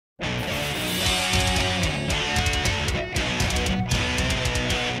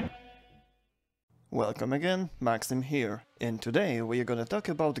Welcome again, Maxim here, and today we are gonna talk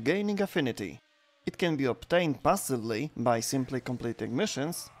about gaining affinity. It can be obtained passively by simply completing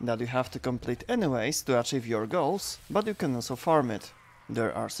missions that you have to complete anyways to achieve your goals, but you can also farm it.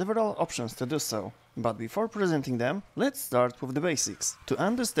 There are several options to do so, but before presenting them, let's start with the basics, to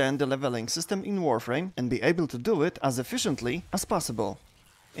understand the leveling system in Warframe and be able to do it as efficiently as possible.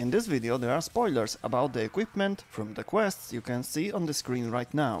 In this video there are spoilers about the equipment from the quests you can see on the screen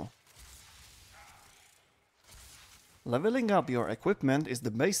right now. Leveling up your equipment is the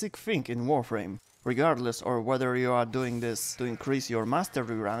basic thing in Warframe. Regardless of whether you are doing this to increase your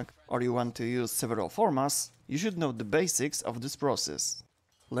mastery rank or you want to use several formats, you should know the basics of this process.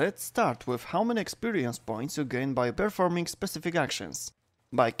 Let's start with how many experience points you gain by performing specific actions.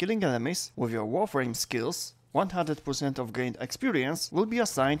 By killing enemies with your Warframe skills, 100% of gained experience will be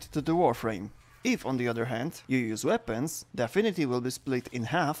assigned to the Warframe. If, on the other hand, you use weapons, the affinity will be split in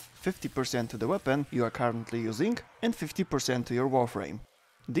half, 50% to the weapon you are currently using and 50% to your Warframe.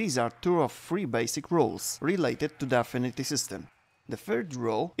 These are two of three basic rules related to the affinity system. The third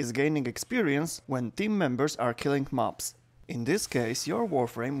rule is gaining experience when team members are killing mobs. In this case, your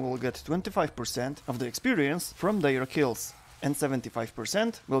Warframe will get 25% of the experience from their kills, and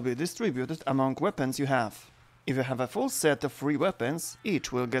 75% will be distributed among weapons you have. If you have a full set of 3 weapons,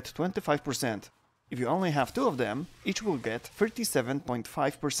 each will get 25%. If you only have 2 of them, each will get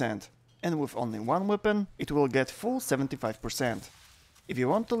 37.5%. And with only 1 weapon, it will get full 75%. If you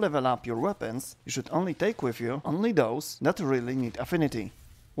want to level up your weapons, you should only take with you only those that really need affinity.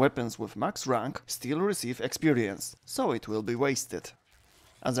 Weapons with max rank still receive experience, so it will be wasted.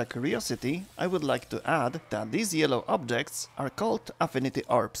 As a curiosity, I would like to add that these yellow objects are called affinity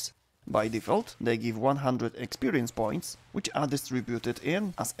orbs. By default, they give 100 experience points, which are distributed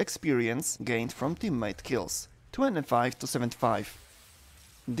in as experience gained from teammate kills, 25 to 75.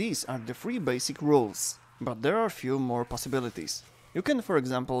 These are the 3 basic rules, but there are few more possibilities. You can, for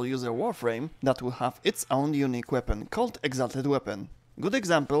example, use a Warframe that will have its own unique weapon called Exalted Weapon. Good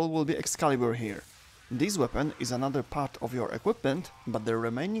example will be Excalibur here. This weapon is another part of your equipment, but the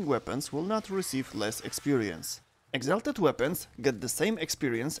remaining weapons will not receive less experience. Exalted weapons get the same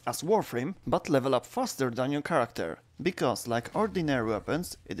experience as Warframe, but level up faster than your character, because like ordinary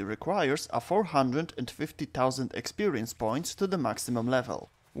weapons, it requires a 450,000 experience points to the maximum level.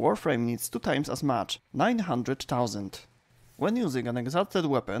 Warframe needs 2 times as much, 900,000. When using an exalted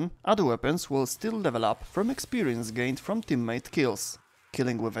weapon, other weapons will still level up from experience gained from teammate kills.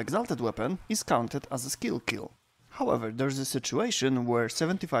 Killing with exalted weapon is counted as a skill kill. However, there's a situation where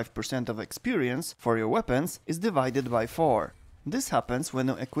 75% of experience for your weapons is divided by 4. This happens when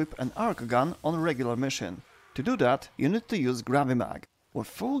you equip an arc gun on a regular mission. To do that, you need to use Gravimag. With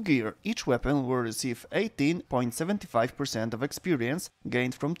full gear, each weapon will receive 18.75% of experience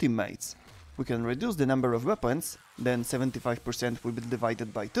gained from teammates. We can reduce the number of weapons, then 75% will be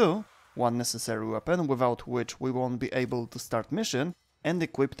divided by 2, one necessary weapon without which we won't be able to start mission, and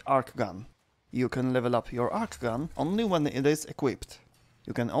equipped arc gun. You can level up your arc gun only when it is equipped.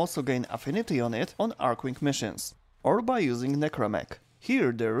 You can also gain affinity on it on archwing missions, or by using necramech.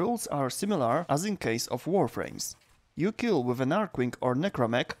 Here the rules are similar as in case of Warframes. You kill with an archwing or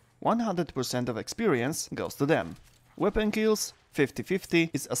necramech, 100% of experience goes to them. Weapon kills,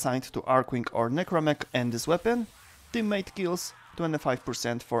 50-50 is assigned to archwing or necramech and this weapon. Teammate kills,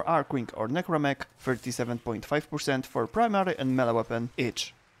 25% for archwing or necramech, 37.5% for primary and melee weapon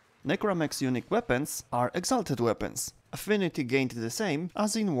each. Necramech's unique weapons are exalted weapons, affinity gained the same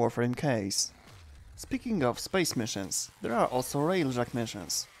as in Warframe case. Speaking of space missions, there are also railjack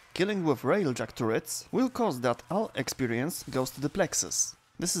missions. Killing with railjack turrets will cause that all experience goes to the plexus.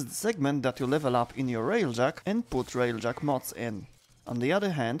 This is the segment that you level up in your railjack and put railjack mods in. On the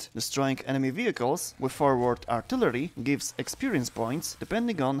other hand, destroying enemy vehicles with forward artillery gives experience points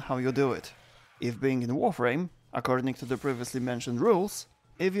depending on how you do it. If being in Warframe, according to the previously mentioned rules,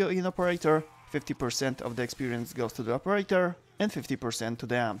 if you're in operator, 50% of the experience goes to the operator and 50% to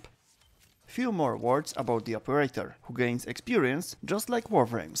the amp. Few more words about the operator, who gains experience just like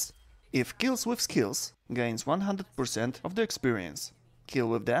Warframes. If kills with skills, gains 100% of the experience. Kill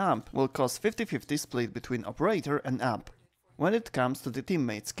with the amp will cause 50-50 split between operator and amp. When it comes to the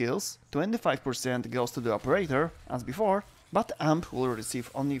teammate skills, 25% goes to the operator, as before, but amp will receive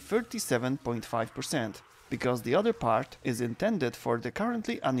only 37.5%. Because the other part is intended for the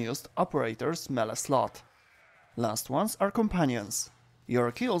currently unused operator's melee slot. Last ones are companions.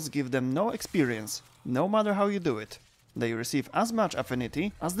 Your kills give them no experience, no matter how you do it. They receive as much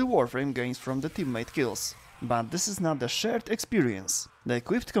affinity as the Warframe gains from the teammate kills. But this is not a shared experience. The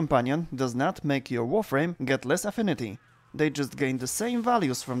equipped companion does not make your Warframe get less affinity. they just gain the same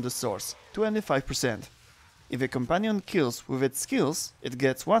values from the source, 25%. If a companion kills with its skills, it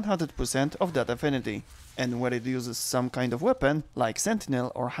gets 100% of that affinity. And when it uses some kind of weapon, like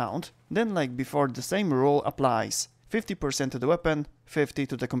Sentinel or Hound, then like before the same rule applies, 50% to the weapon, 50%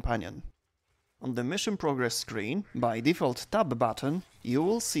 to the companion. On the mission progress screen, by default tab button, you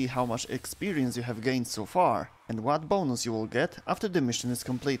will see how much experience you have gained so far, and what bonus you will get after the mission is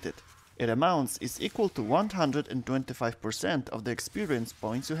completed. It amounts is equal to 125% of the experience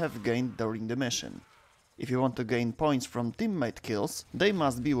points you have gained during the mission. If you want to gain points from teammate kills, they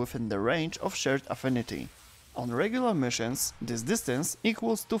must be within the range of shared affinity. On regular missions, this distance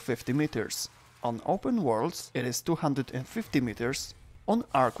equals to 50 meters. On open worlds, it is 250 meters. On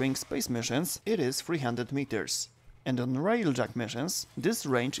archwing space missions, it is 300 meters. And on railjack missions, this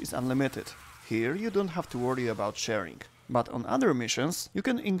range is unlimited. Here you don't have to worry about sharing. But on other missions, you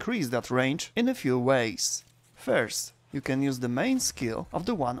can increase that range in a few ways. First, you can use the main skill of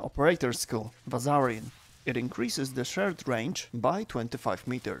the one operator skill, Vazarian. It increases the shared range by 25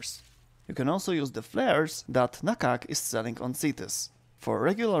 meters. You can also use the flares that Nakak is selling on Cetus. For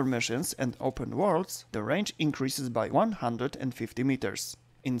regular missions and open worlds, the range increases by 150 meters.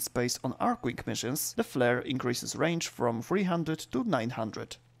 In space on archwing missions, the flare increases range from 300 to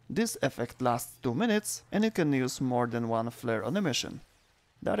 900. This effect lasts 2 minutes, and you can use more than one flare on a mission.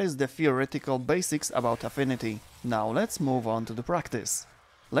 That is the theoretical basics about affinity. Now let's move on to the practice.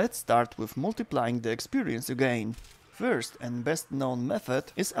 Let's start with multiplying the experience you gain. First and best known method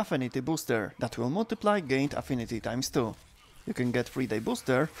is Affinity Booster, that will multiply gained affinity times 2. You can get 3-day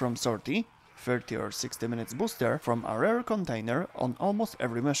booster from Sortie, 30 or 60 minutes booster from a rare container on almost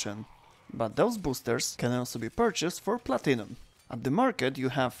every mission. But those boosters can also be purchased for Platinum. At the market you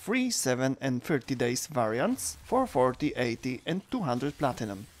have 3, 7 and 30 days variants for 40, 80 and 200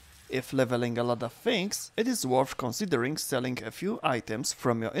 Platinum. If leveling a lot of things, it is worth considering selling a few items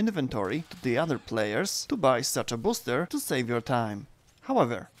from your inventory to the other players to buy such a booster to save your time.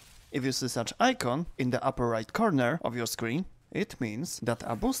 However, if you see such icon in the upper right corner of your screen, it means that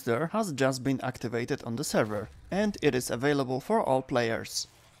a booster has just been activated on the server, and it is available for all players.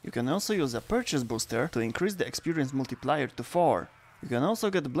 You can also use a purchase booster to increase the experience multiplier to 4. You can also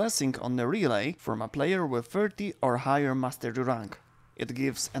get blessing on the relay from a player with 30 or higher mastery rank. It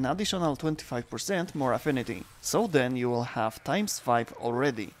gives an additional 25% more affinity, so then you will have times 5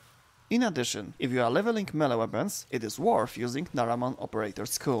 already. In addition, if you are leveling melee weapons, it is worth using Naramon Operator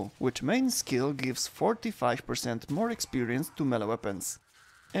Skill, which main skill gives 45% more experience to melee weapons.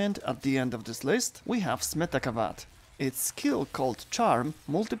 And at the end of this list, we have Smetakavat. Its skill called Charm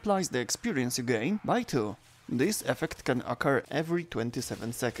multiplies the experience you gain by 2. This effect can occur every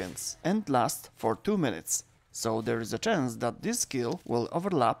 27 seconds and last for 2 minutes. So there is a chance that this skill will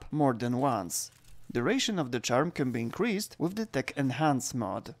overlap more than once. Duration of the charm can be increased with the Tech Enhance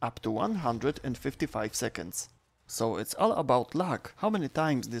mod, up to 155 seconds. So it's all about luck how many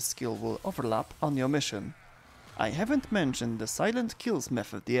times this skill will overlap on your mission. I haven't mentioned the silent kills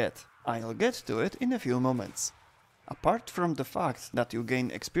method yet. I'll get to it in a few moments. Apart from the fact that you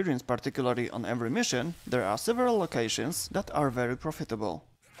gain experience particularly on every mission, there are several locations that are very profitable.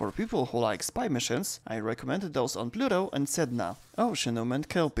 For people who like spy missions, I recommend those on Pluto and Sedna, Oceanum and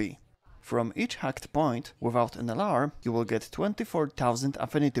Kelpie. From each hacked point, without an alarm, you will get 24,000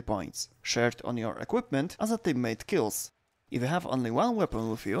 affinity points, shared on your equipment as a teammate kills. If you have only one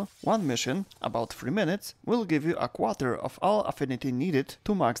weapon with you, one mission, about 3 minutes, will give you a quarter of all affinity needed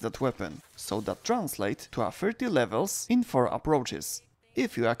to max that weapon, so that translates to a 30 levels in 4 approaches.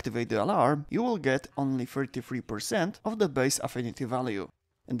 If you activate the alarm, you will get only 33% of the base affinity value.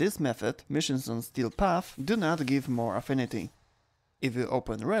 In this method, missions on Steel Path do not give more affinity. If you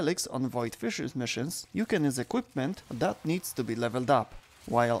open relics on Void Fishers missions, you can use equipment that needs to be leveled up.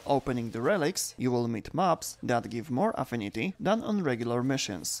 While opening the relics, you will meet mobs that give more affinity than on regular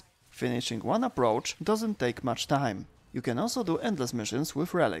missions. Finishing one approach doesn't take much time. You can also do endless missions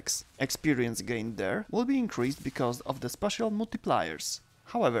with relics. Experience gained there will be increased because of the special multipliers.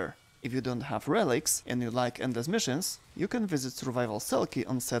 However, if you don't have relics and you like endless missions, you can visit Survival Selkie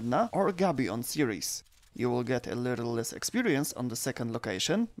on Sedna or Gabi on Ceres. You will get a little less experience on the second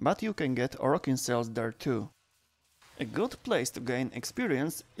location, but you can get Orokin cells there too. A good place to gain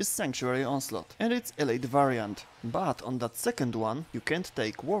experience is Sanctuary Onslaught and its elite variant, but on that second one you can't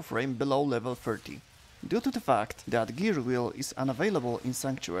take Warframe below level 30. Due to the fact that Gear Wheel is unavailable in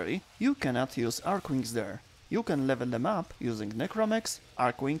Sanctuary, you cannot use archwings there. You can level them up using necramechs,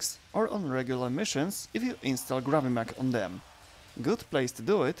 archwings, or on regular missions if you install Gravimech on them. Good place to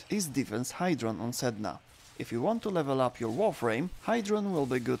do it is Defense Hydron on Sedna. If you want to level up your Warframe, Hydron will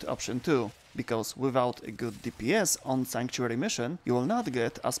be a good option too, because without a good DPS on Sanctuary mission, you will not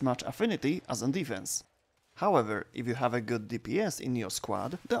get as much affinity as on defense. However, if you have a good DPS in your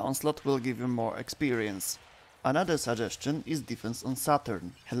squad, the onslaught will give you more experience. Another suggestion is defense on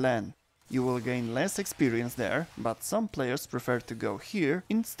Saturn, Helminth. You will gain less experience there, but some players prefer to go here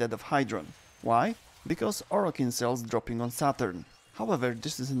instead of Hydron. Why? Because Orokin cells dropping on Saturn. However,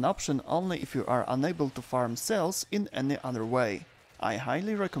 this is an option only if you are unable to farm cells in any other way. I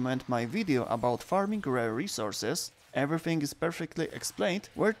highly recommend my video about farming rare resources. Everything is perfectly explained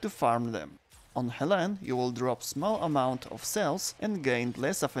where to farm them. On Helminth you will drop small amount of cells and gain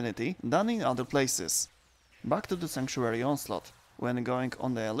less affinity than in other places. Back to the Sanctuary Onslaught. When going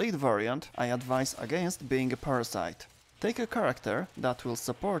on the elite variant, I advise against being a parasite. Take a character that will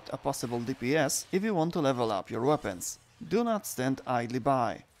support a possible DPS if you want to level up your weapons. Do not stand idly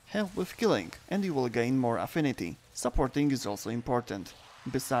by. Help with killing and you will gain more affinity. Supporting is also important.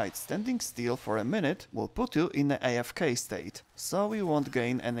 Besides, standing still for a minute will put you in an AFK state, so you won't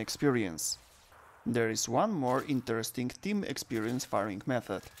gain any experience. There is one more interesting team experience firing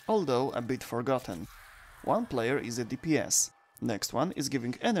method, although a bit forgotten. One player is a DPS, next one is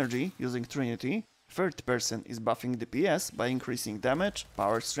giving energy using Trinity, third person is buffing DPS by increasing damage,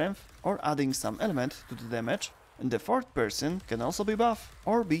 power strength or adding some element to the damage, and the fourth person can also be buff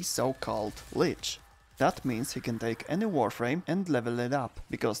or be so-called Lich. That means he can take any Warframe and level it up,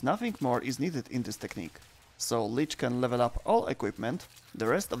 because nothing more is needed in this technique. So Lich can level up all equipment, the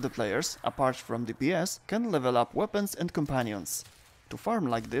rest of the players, apart from DPS, can level up weapons and companions. To farm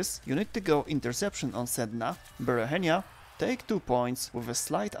like this, you need to go interception on Sedna, Berehenia, take 2 points with a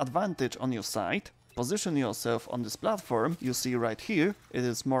slight advantage on your side, position yourself on this platform you see right here, it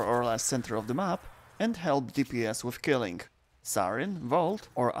is more or less center of the map, and help DPS with killing. Sarin, Volt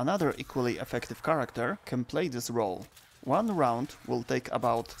or another equally effective character can play this role. One round will take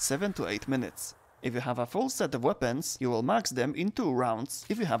about 7 to 8 minutes. If you have a full set of weapons, you will max them in 2 rounds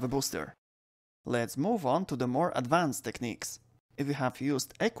if you have a booster. Let's move on to the more advanced techniques. If you have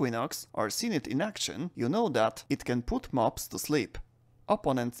used Equinox or seen it in action, you know that it can put mobs to sleep.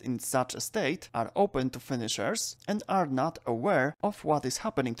 Opponents in such a state are open to finishers and are not aware of what is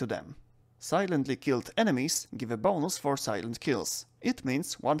happening to them. Silently killed enemies give a bonus for silent kills. It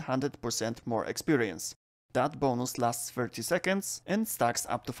means 100% more experience. That bonus lasts 30 seconds and stacks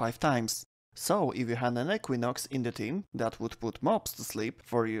up to 5 times. So if you had an Equinox in the team that would put mobs to sleep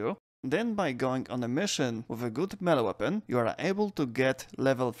for you, then by going on a mission with a good melee weapon, you are able to get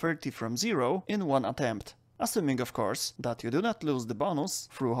level 30 from 0 in one attempt. Assuming of course that you do not lose the bonus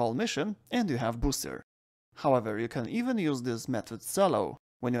through whole mission and you have booster. However, you can even use this method solo.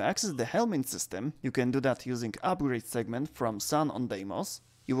 When you access the Helminth system, you can do that using upgrade segment from Sun on Deimos.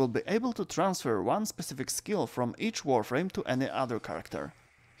 You will be able to transfer one specific skill from each Warframe to any other character.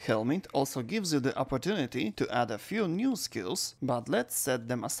 Helminth also gives you the opportunity to add a few new skills, but let's set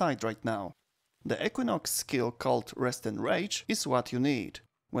them aside right now. The Equinox skill called Rest and Rage is what you need.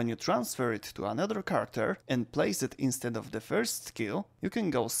 When you transfer it to another character and place it instead of the first skill, you can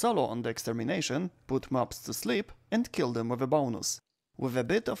go solo on the extermination, put mobs to sleep and kill them with a bonus. With a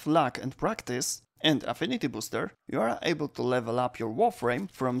bit of luck and practice, and affinity booster, you are able to level up your Warframe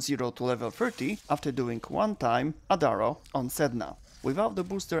from 0 to level 30 after doing one time Adaro on Sedna, without the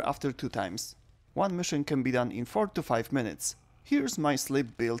booster after 2 times. One mission can be done in 4 to 5 minutes. Here's my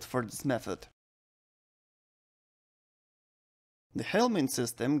sleep build for this method. The Helminth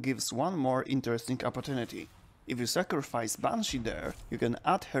system gives one more interesting opportunity. If you sacrifice Banshee there, you can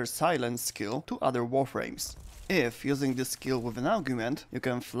add her silence skill to other Warframes. If, using this skill with an argument, you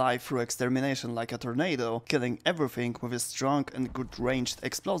can fly through extermination like a tornado, killing everything with a strong and good ranged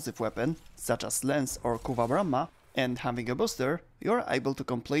explosive weapon, such as Lens or Kuva Brahma, and having a booster, you are able to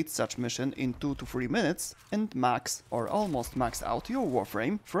complete such mission in 2 to 3 minutes and max or almost max out your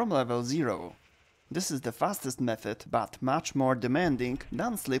Warframe from level 0. This is the fastest method, but much more demanding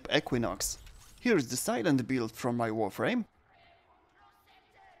than Sleep Equinox. Here's the silent build from my Warframe.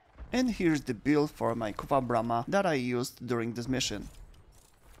 And here's the build for my Kuva Brahma that I used during this mission.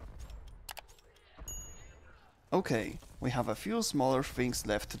 Okay, we have a few smaller things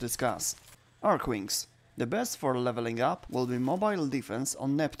left to discuss. Archwings. The best for leveling up will be mobile defense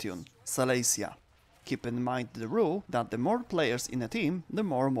on Neptune, Salacia. Keep in mind the rule that the more players in a team, the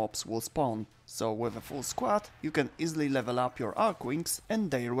more mobs will spawn. So with a full squad, you can easily level up your archwings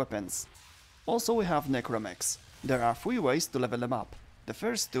and their weapons. Also we have necramechs. There are 3 ways to level them up. The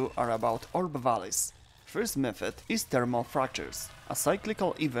first 2 are about orb valleys. First method is thermal fractures, a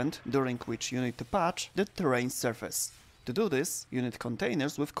cyclical event during which you need to patch the terrain surface. To do this, you need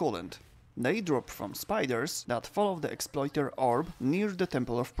containers with coolant. They drop from spiders that follow the exploiter orb near the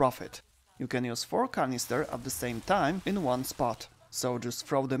Temple of Profit. You can use 4 canisters at the same time in one spot, so just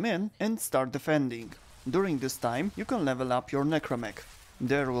throw them in and start defending. During this time you can level up your necramech.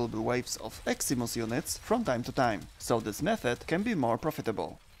 There will be waves of Eximus units from time to time, so this method can be more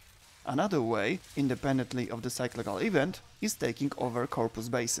profitable. Another way, independently of the cyclical event, is taking over corpus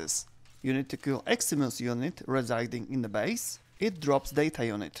bases. You need to kill Eximus unit residing in the base, it drops data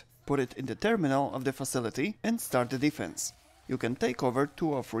unit. Put it in the terminal of the facility and start the defense. You can take over 2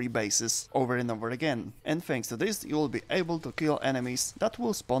 or 3 bases over and over again, and thanks to this you will be able to kill enemies that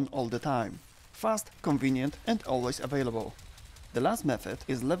will spawn all the time. Fast, convenient and always available. The last method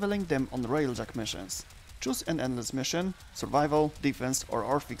is leveling them on railjack missions. Choose an endless mission, survival, defense or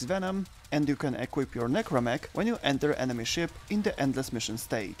Orphix Venom, and you can equip your necramech when you enter enemy ship in the endless mission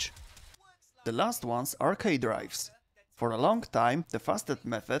stage. The last ones are K-drives. For a long time, the fastest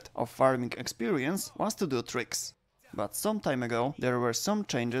method of farming experience was to do tricks. But some time ago there were some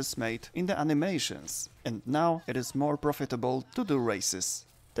changes made in the animations, and now it is more profitable to do races.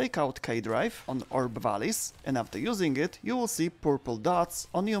 Take out K-drive on orb valleys, and after using it you will see purple dots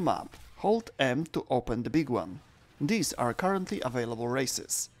on your map. Hold M to open the big one. These are currently available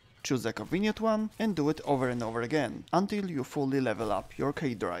races. Choose a convenient one and do it over and over again, until you fully level up your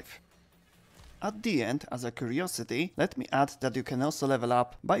K-drive. At the end, as a curiosity, let me add that you can also level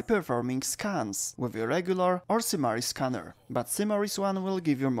up by performing scans with a regular or Simaris scanner, but Simaris one will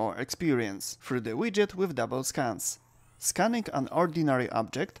give you more experience, through the widget with double scans. Scanning an ordinary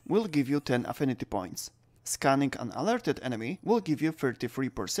object will give you 10 affinity points. Scanning an alerted enemy will give you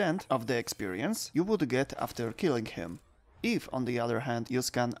 33% of the experience you would get after killing him. If, on the other hand, you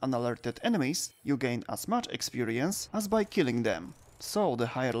scan unalerted enemies, you gain as much experience as by killing them. So the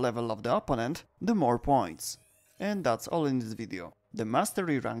higher level of the opponent, the more points. And that's all in this video. The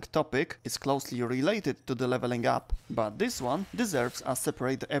mastery rank topic is closely related to the leveling up, but this one deserves a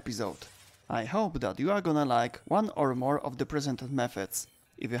separate episode. I hope that you are gonna like one or more of the presented methods.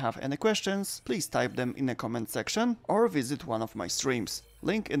 If you have any questions, please type them in the comment section or visit one of my streams,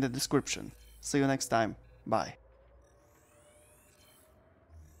 link in the description. See you next time, bye.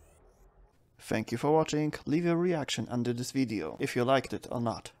 Thank you for watching, leave your reaction under this video, if you liked it or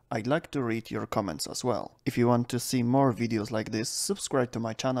not. I'd like to read your comments as well. If you want to see more videos like this, subscribe to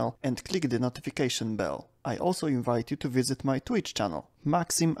my channel and click the notification bell. I also invite you to visit my Twitch channel,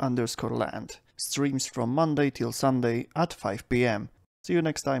 Maxim_land. Streams from Monday till Sunday at 5 PM. See you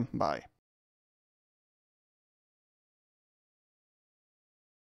next time, bye.